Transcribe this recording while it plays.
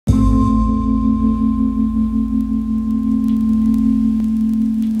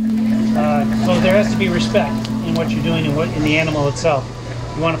respect in what you're doing and what in the animal itself.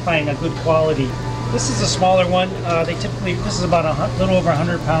 You want to find a good quality. This is a smaller one. They typically, this is about a little over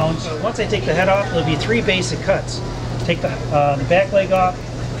 100 pounds. Once I take the head off, there'll be 3 basic cuts. Take the back leg off,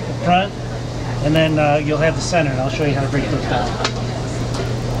 the front, and then you'll have the center, and I'll show you how to break those down.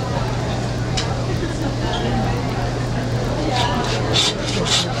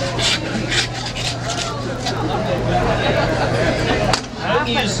 I'm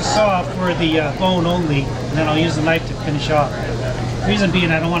going to use the saw for the bone only, and then I'll use the knife to finish off. The reason being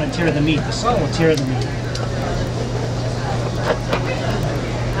I don't want to tear the meat. The saw will tear the meat.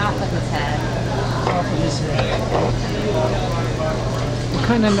 Off of his head. Off of his head. What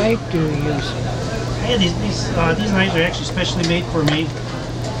kind of knife do you use? Yeah, these knives are actually specially made for me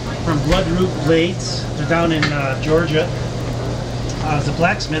from Bloodroot Blades. They're down in Georgia. It's a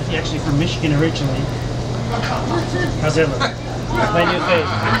blacksmith, actually from Michigan originally. How's that look? My new face.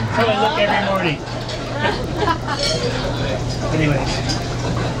 That's how I look every morning. Anyway,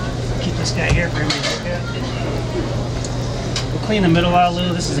 keep this guy here for me. We'll clean the middle out a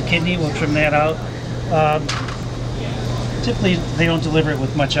little. This is a kidney. We'll trim that out. Typically, they don't deliver it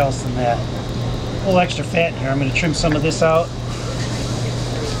with much else than that. A little extra fat here. I'm going to trim some of this out.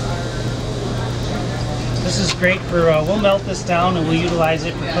 This is great for, we'll melt this down and we'll utilize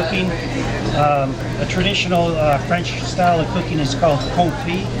it for cooking. A traditional French style of cooking is called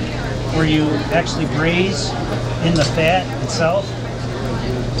confit, where you actually braise in the fat itself.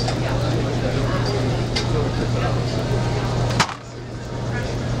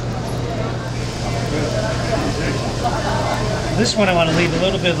 This one I want to leave a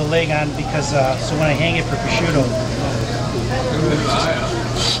little bit of the leg on because so when I hang it for prosciutto.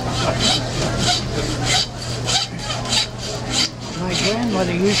 My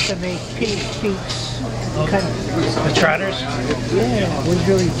grandmother used to make peaks. The trotters? Yeah, it was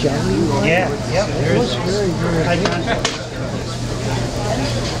really jelly. Yeah, yep. It was very, very good.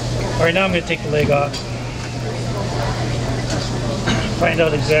 All right, now I'm going to take the leg off. Find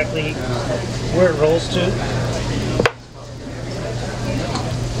out exactly where it rolls to.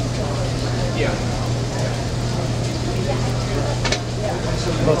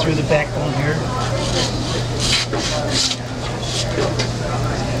 Go through the backbone here.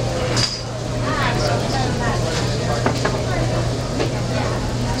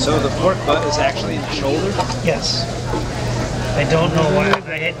 So the pork butt is actually the shoulder? Yes. I don't know why.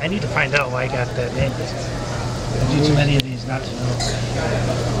 I need to find out why I got that name. I do too many of these not to know.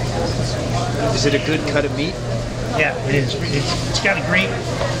 Is it a good cut of meat? Yeah, it is. It's got a great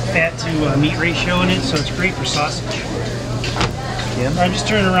fat to meat ratio in it, so it's great for sausage. Yeah. I'm just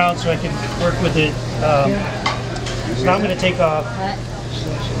turning around so I can work with it. So now I'm going to take off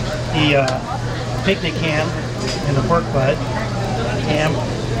the picnic ham and the pork butt ham.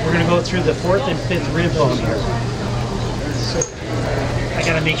 We're going to go through the 4th and 5th rib bone here. I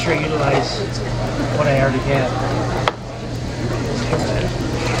got to make sure I utilize what I already have.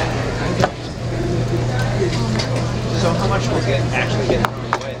 So how much will actually get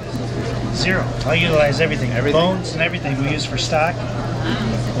thrown away? 0. I'll utilize everything. Bones and everything we use for stock.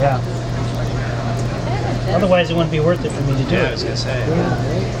 Yeah. Otherwise it wouldn't be worth it for me to do Yeah, it. I was going to say.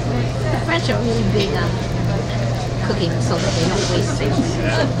 The French are really big on cooking so that they don't waste things.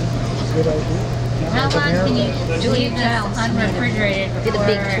 Good idea. How long can you leave this unrefrigerated Did a before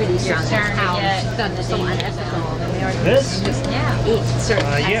big treatise you're on starting how to get done so unethical. This? yeah. Eat certain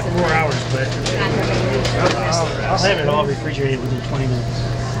Yeah, 4 hours, but I'll have it all refrigerated within 20 minutes.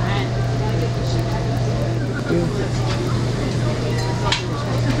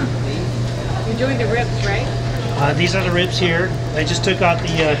 You're doing the ribs, right? These are the ribs here. I just took out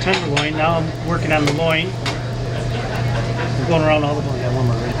the tenderloin. Now I'm working on the loin. I'm going around all the bone. I got one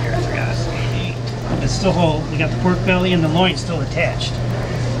more rib here. I forgot. It's still whole. We got the pork belly and the loin still attached.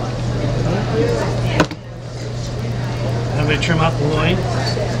 I'm going to trim out the loin.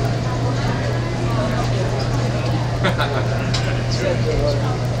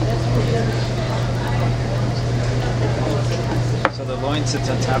 So the loin sits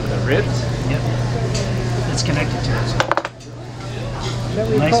on top of the ribs? Yep. It's connected to it.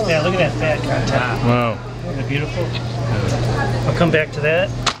 Nice fat. Look at that fat content. Wow. Isn't it beautiful? I'll come back to that.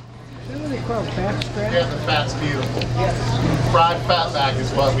 Yeah, the fat's beautiful. Fried fat back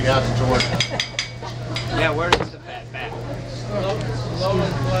is what we have in Georgia. Yeah, where is the fat back?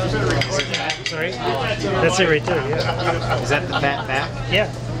 Sorry? That's it right there, yeah. Is that the fat back? Yeah.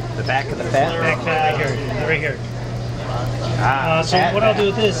 The back of the fat? Back fat right here. Right here. So fat what I'll do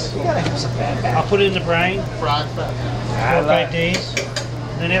with this, You gotta have some fat back. I'll put it in the brine Fried fat. 4 or 5 days.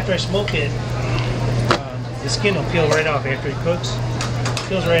 Then after I smoke it, the skin will peel right off after it cooks. It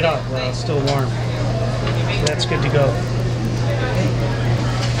peels right off while it's still warm. That's good to go.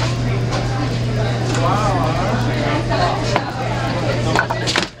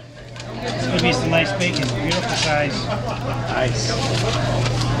 It's going to be some nice bacon. Beautiful size. Nice.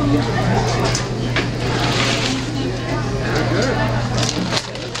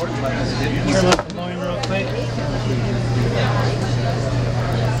 Trim up the loin real quick.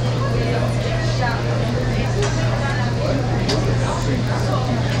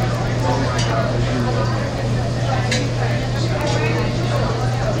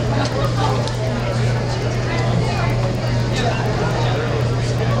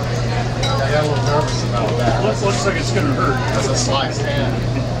 I got a little nervous about that. Looks like it's gonna hurt. That's a sliced hand.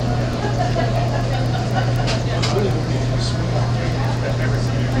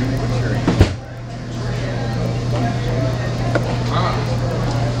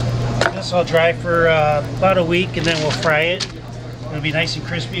 This will dry for about a week, and then we'll fry it. It'll be nice and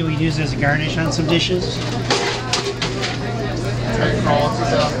crispy. We use it as a garnish on some dishes. Take Crawl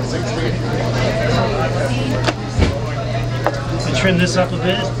 2016. So trim this up a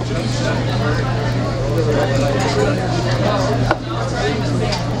bit.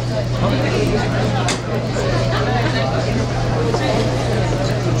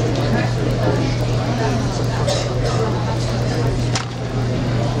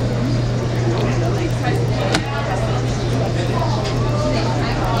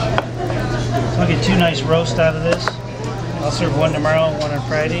 I'll get 2 nice roasts out of this. I'll serve one tomorrow, one on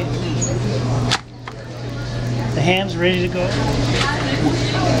Friday. The ham's ready to go.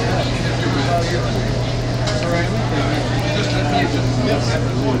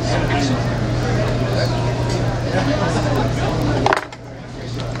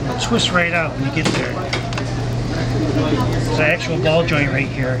 It'll twist right out when you get there. There's an actual ball joint right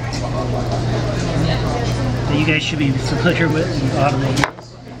here that you guys should be familiar with in automobiles.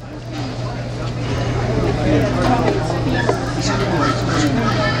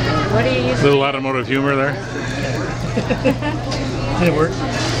 What do you use? Little automotive humor there. Did it work?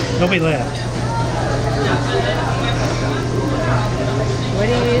 Nobody laughed. What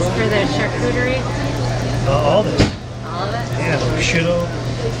do you use for the charcuterie? All this. All of it? Yeah, the prosciutto,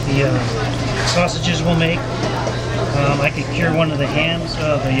 the sausages we'll make. I could cure one of the hams,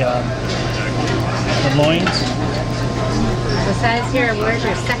 the loins. Besides here, where's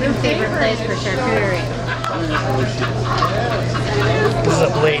your second favorite place for charcuterie? This is a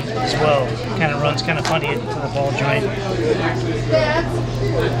blade as well. Kind of runs kind of funny into the ball joint.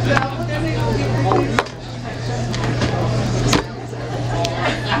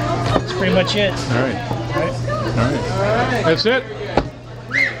 That's pretty much it. All right. All right. That's it.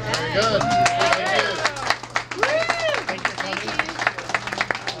 Very good.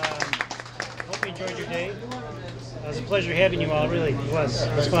 Hope you enjoyed your day. It was a pleasure having you all, really. It was.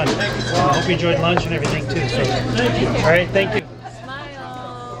 It was fun. I hope you enjoyed lunch and everything too. So, all right, thank you.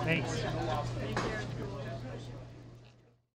 Smile. Thanks.